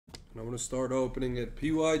And I'm going to start opening at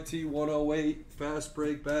PYT 108 Fast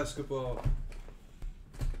Break Basketball.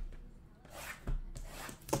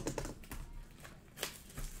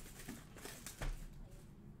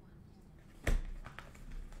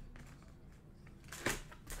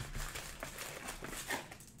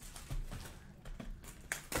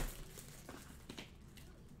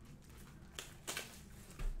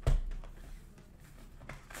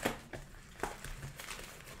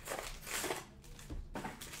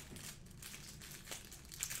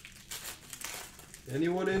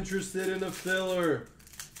 Anyone interested in a filler?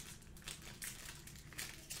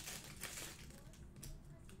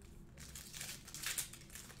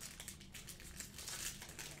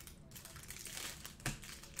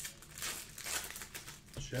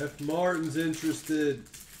 Jeff Martin's interested.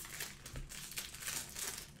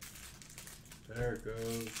 There it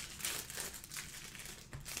goes.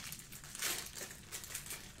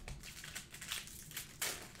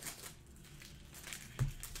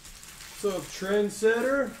 What's up,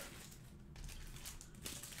 Trendsetter?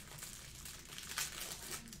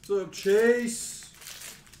 What's up, Chase?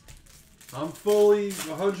 I'm fully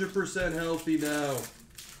 100% healthy now.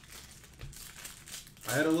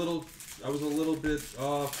 I was a little bit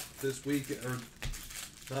off this week, or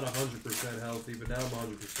not 100% healthy, but now I'm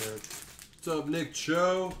 100%. What's up, Nick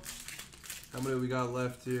Cho? How many we got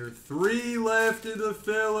left here? 3 left in the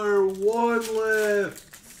filler, 1 left.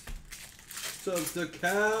 What's up,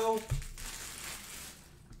 DeCal?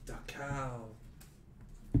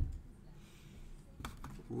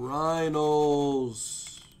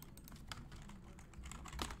 Rhinos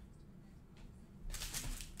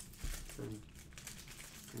from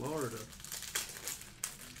Florida.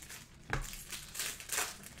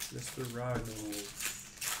 Mr. Rhinos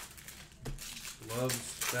loves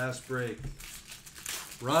fast break.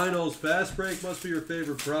 Rhinos fast break must be your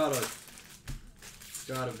favorite product. It's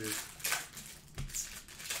gotta be.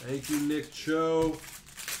 Thank you, Nick Cho.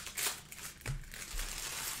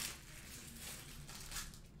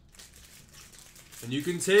 And you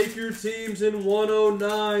can take your teams in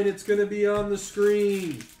 109. It's going to be on the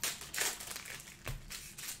screen.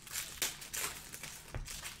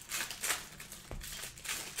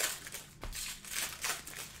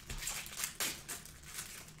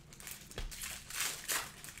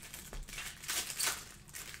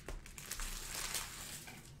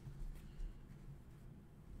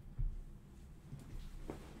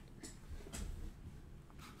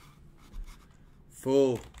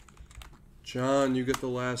 Full. John, you get the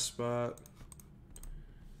last spot.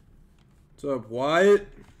 What's up, Wyatt?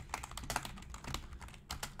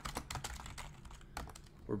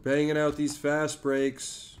 We're banging out these fast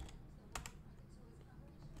breaks.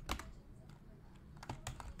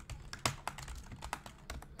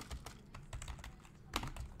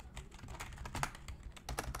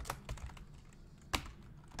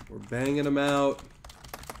 We're banging them out.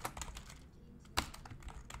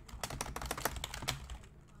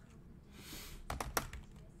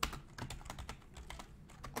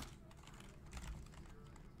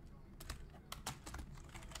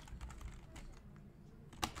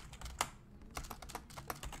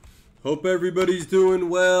 Hope everybody's doing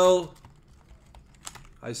well.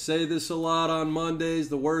 I say this a lot on Mondays,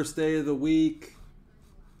 the worst day of the week.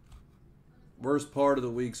 Worst part of the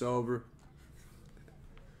week's over.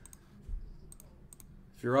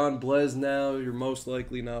 If you're on Blez now, you're most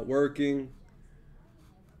likely not working.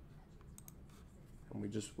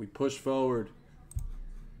 And we push forward.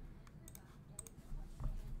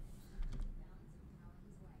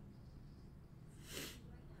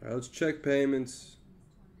 All right, let's check payments.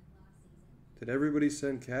 Did everybody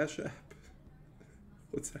send Cash App?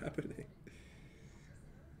 What's happening?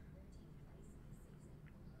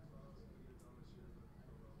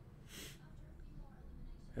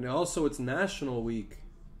 And also, it's National Week.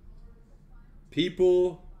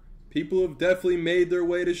 People have definitely made their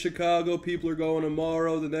way to Chicago. People are going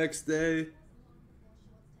tomorrow, the next day.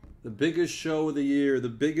 The biggest show of the year, the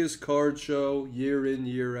biggest card show year in,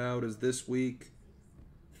 year out is this week.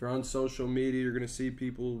 If you're on social media, you're going to see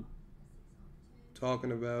people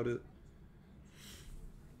talking about it.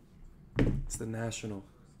 It's the National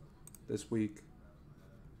this week.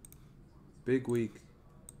 Big week.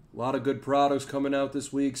 A lot of good products coming out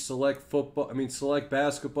this week. Select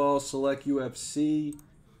basketball, select UFC.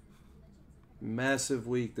 Massive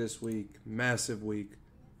week this week. Massive week.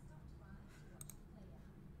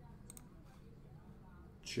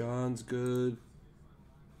 John's good.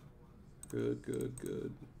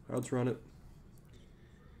 Good. Let's run it.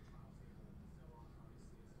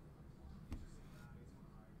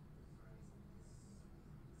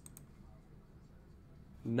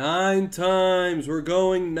 9 times. We're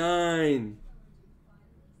going 9.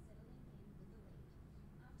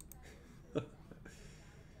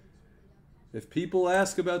 If people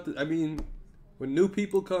ask about the... I mean, when new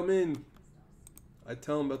people come in, I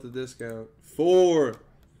tell them about the discount. 4,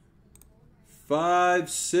 5,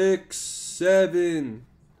 6, 7,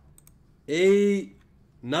 8,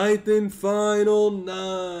 9th and final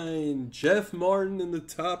 9. Jeff Martin in the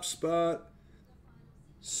top spot.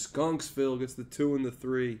 Skunksville gets the 2 and the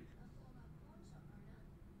 3.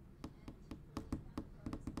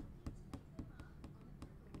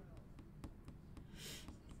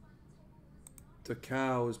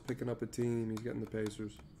 Cow is picking up a team. He's getting the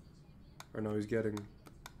Pacers. Or no, he's getting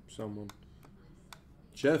someone.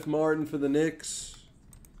 Jeff Martin for the Knicks.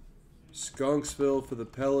 Skunksville for the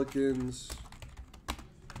Pelicans.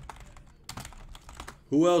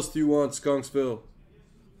 Who else do you want, Skunksville?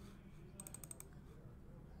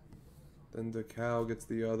 Then the Cow gets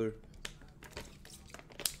the other.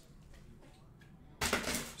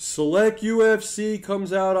 Select UFC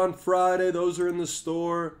comes out on Friday. Those are in the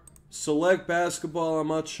store. Select basketball, I'm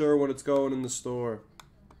not sure when it's going in the store.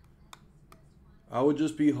 I would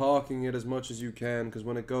just be hawking it as much as you can, because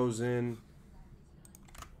when it goes in,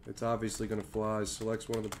 it's obviously going to fly. Select's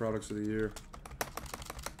one of the products of the year.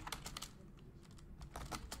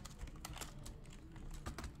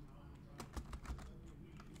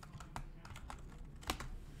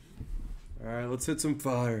 Alright, let's hit some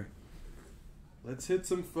fire. Let's hit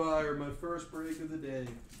some fire. My first break of the day.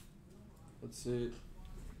 Let's see it.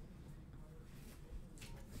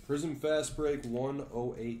 Prizm Fast Break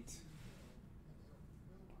 108.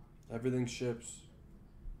 Everything ships.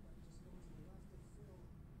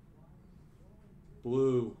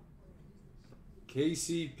 Blue.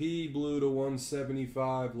 KCP blue to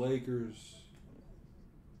 175. Lakers.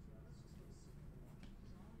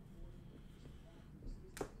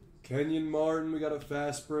 Kenyon Martin, we got a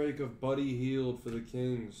fast break of Buddy Hield for the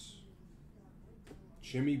Kings.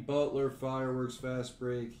 Jimmy Butler, Fireworks fast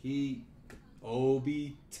break. Heat.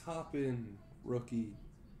 Obi Toppin, rookie.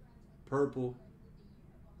 Purple.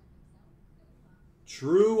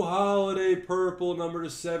 True Holiday purple, number to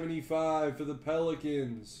 75 for the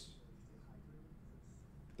Pelicans.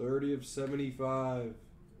 30 of 75.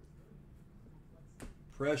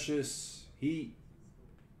 Precious Heat.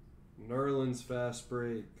 Nerlens fast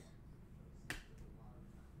break.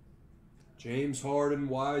 James Harden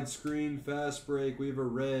widescreen fast break. We have a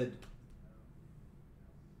red.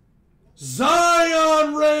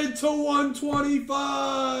 Zion red to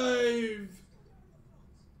 125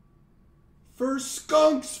 for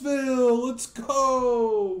Skunksville. Let's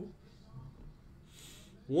go.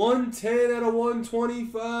 110 out of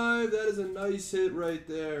 125. That is a nice hit right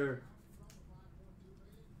there.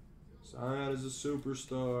 Zion is a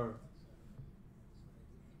superstar.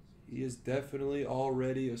 He is definitely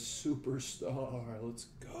already a superstar. Let's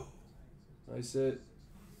go. Nice hit.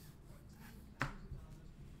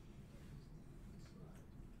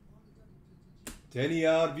 Denny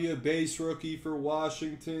Advia, base rookie for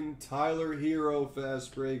Washington. Tyler Hero,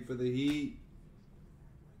 fast break for the Heat.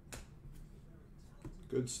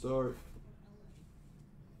 Good start.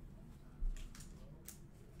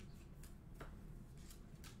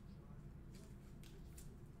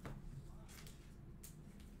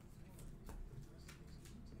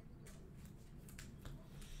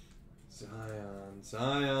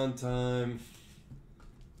 Zion time.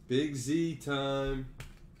 Big Z time.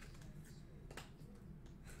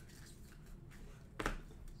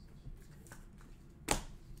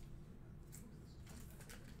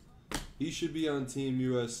 He should be on Team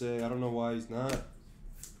USA. I don't know why he's not.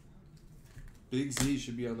 Big Z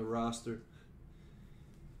should be on the roster.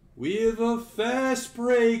 We have a fast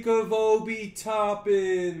break of Obi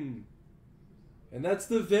Toppin. And that's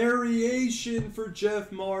the variation for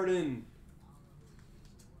Jeff Martin.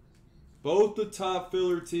 Both the top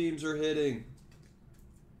filler teams are hitting.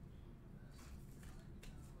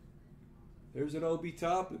 There's an Obi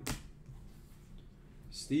Toppin.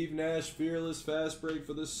 Steve Nash, fearless fast break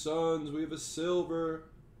for the Suns. We have a silver.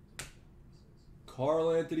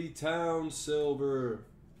 Karl Anthony Towns, silver.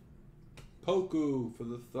 Poku for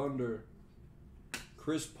the Thunder.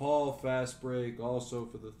 Chris Paul, fast break, also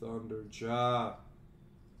for the Thunder. Ja.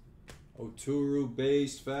 Oturu,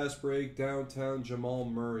 base, fast break, downtown, Jamal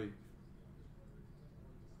Murray.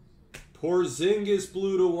 Porzingis,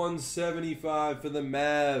 blue to 175 for the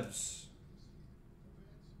Mavs.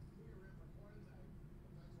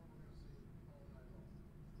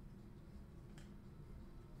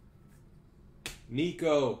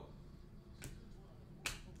 Nico.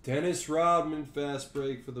 Dennis Rodman, fast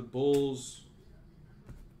break for the Bulls.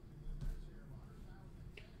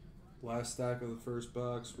 Last stack of the first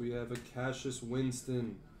box. We have a Cassius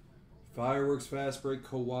Winston. Fireworks Fast Break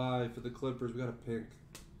Kawhi for the Clippers. We got a pink.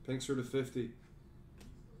 Pinks are to 50.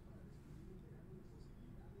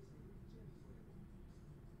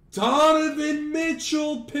 Donovan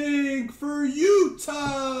Mitchell pink for Utah.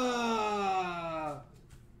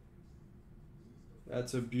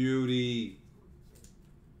 That's a beauty.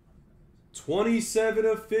 27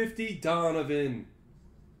 of 50, Donovan.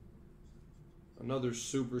 Another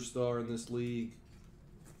superstar in this league.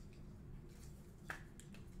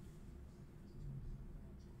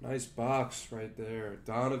 Nice box right there.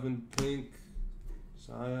 Donovan pink.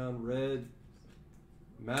 Zion red.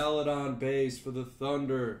 Maladon base for the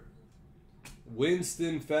Thunder.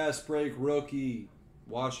 Winston fast break rookie.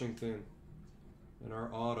 Washington. And our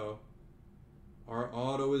auto. Our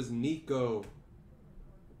auto is Nico.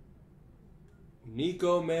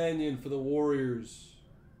 Nico Mannion for the Warriors.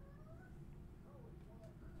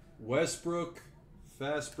 Westbrook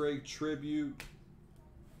fast break tribute.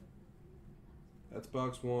 That's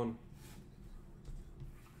box 1.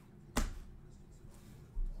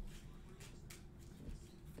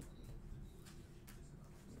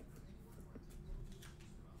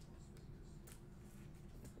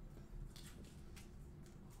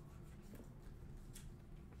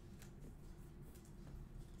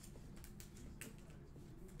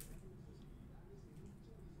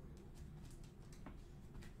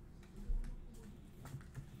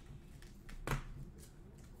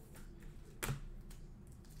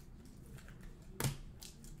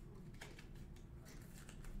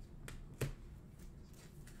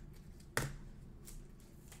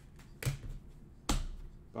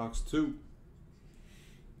 Box 2.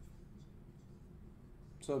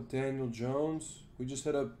 What's up, Daniel Jones? We just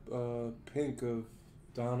hit up pink of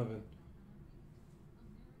Donovan.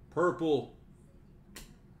 Purple.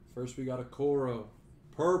 First we got a Coro.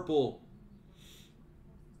 Purple.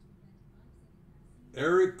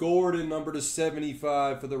 Eric Gordon, number to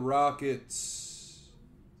 75 for the Rockets.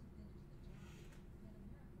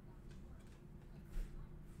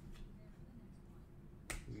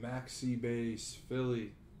 Maxi base,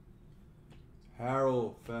 Philly.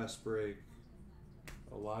 Harrell, fast break.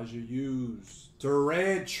 Elijah Hughes.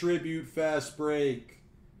 Durant tribute, fast break.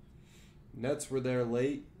 Nets were there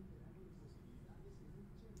late.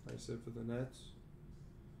 Nice hit for the Nets.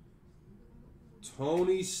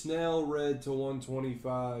 Tony Snell, red to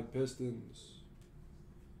 125. Pistons.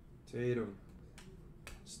 Tatum.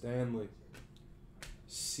 Stanley.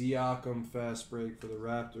 Siakam, fast break for the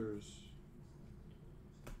Raptors.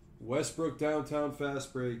 Westbrook, downtown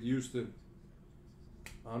fast break. Houston.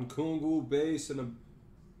 Ankungu base and a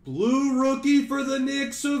blue rookie for the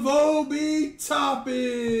Knicks of Obi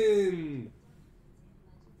Toppin.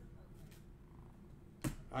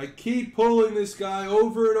 I keep pulling this guy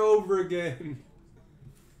over and over again.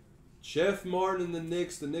 Jeff Martin and the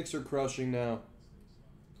Knicks. The Knicks are crushing now.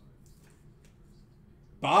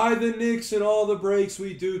 Buy the Knicks in all the breaks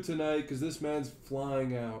we do tonight because this man's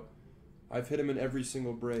flying out. I've hit him in every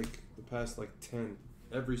single break. The past like 10.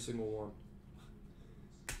 Every single one.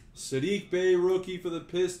 Sadiq Bey, rookie for the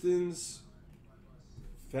Pistons.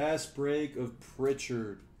 Fast break of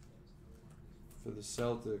Pritchard for the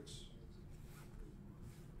Celtics.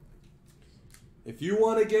 If you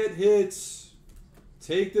want to get hits,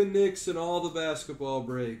 take the Knicks in all the basketball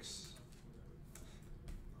breaks.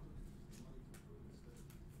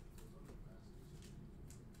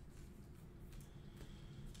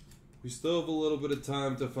 We still have a little bit of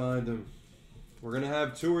time to find him. We're going to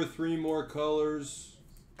have 2 or 3 more colors.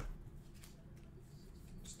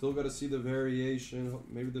 Still got to see the variation.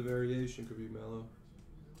 Maybe the variation could be mellow.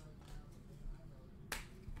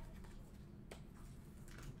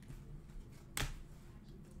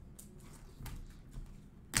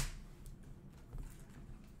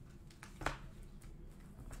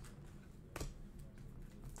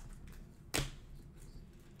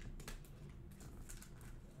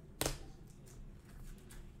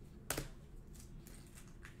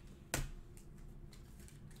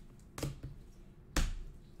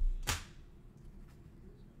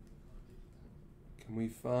 Can we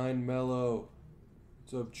find Melo?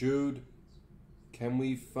 What's up, Jude? Can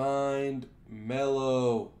we find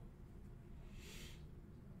Melo?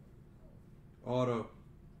 Auto.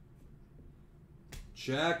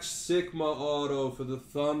 Jack Sigma auto for the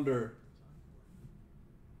Thunder.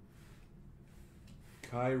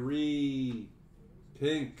 Kyrie.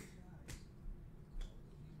 Pink.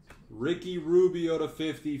 Ricky Rubio to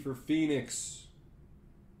 50 for Phoenix.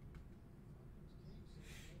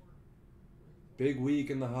 Big week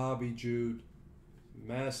in the hobby, Jude.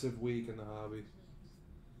 Massive week in the hobby.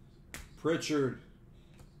 Pritchard.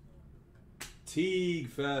 Teague,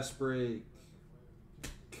 fast break.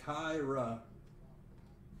 Kyra.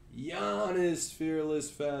 Giannis, fearless,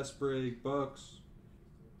 fast break. Bucks.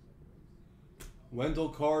 Wendell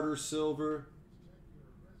Carter, silver.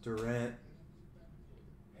 Durant.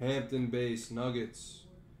 Hampton base, Nuggets.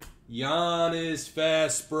 Giannis,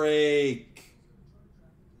 fast break.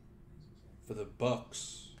 For the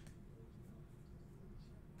Bucks.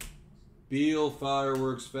 Beal,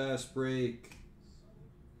 fireworks, fast break.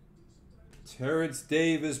 Terrence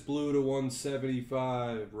Davis, blue to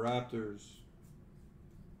 175, Raptors.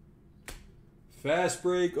 Fast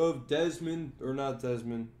break of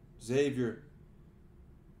Xavier.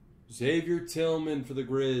 Xavier Tillman for the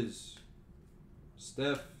Grizz.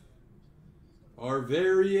 Steph. Our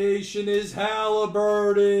variation is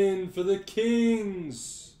Halliburton for the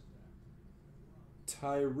Kings.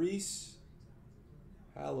 Tyrese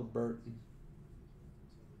Halliburton.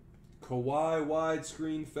 Kawhi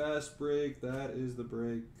widescreen fast break. That is the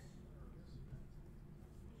break.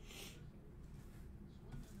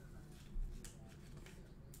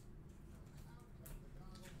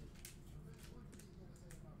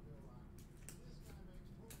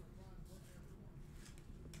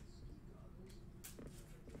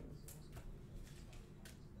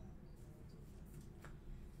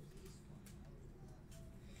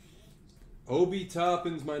 Obi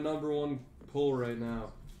Toppin's my #1 pull right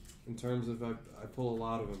now. In terms of, I pull a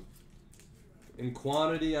lot of them. In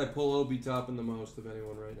quantity, I pull Obi Toppin the most of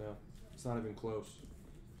anyone right now. It's not even close.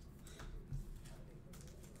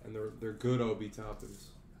 And they're good Obi Toppins.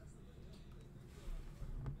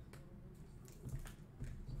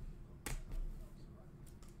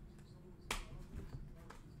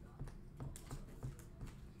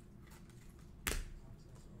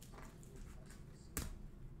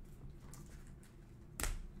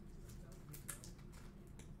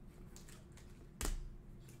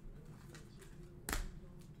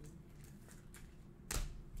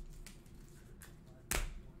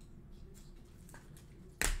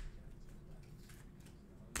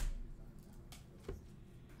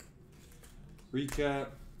 Recap.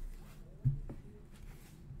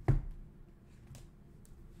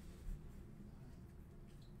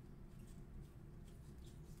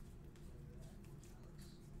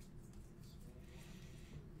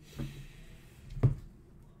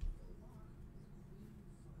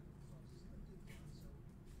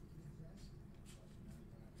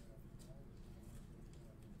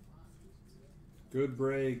 Good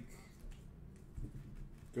break.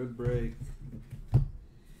 Good break.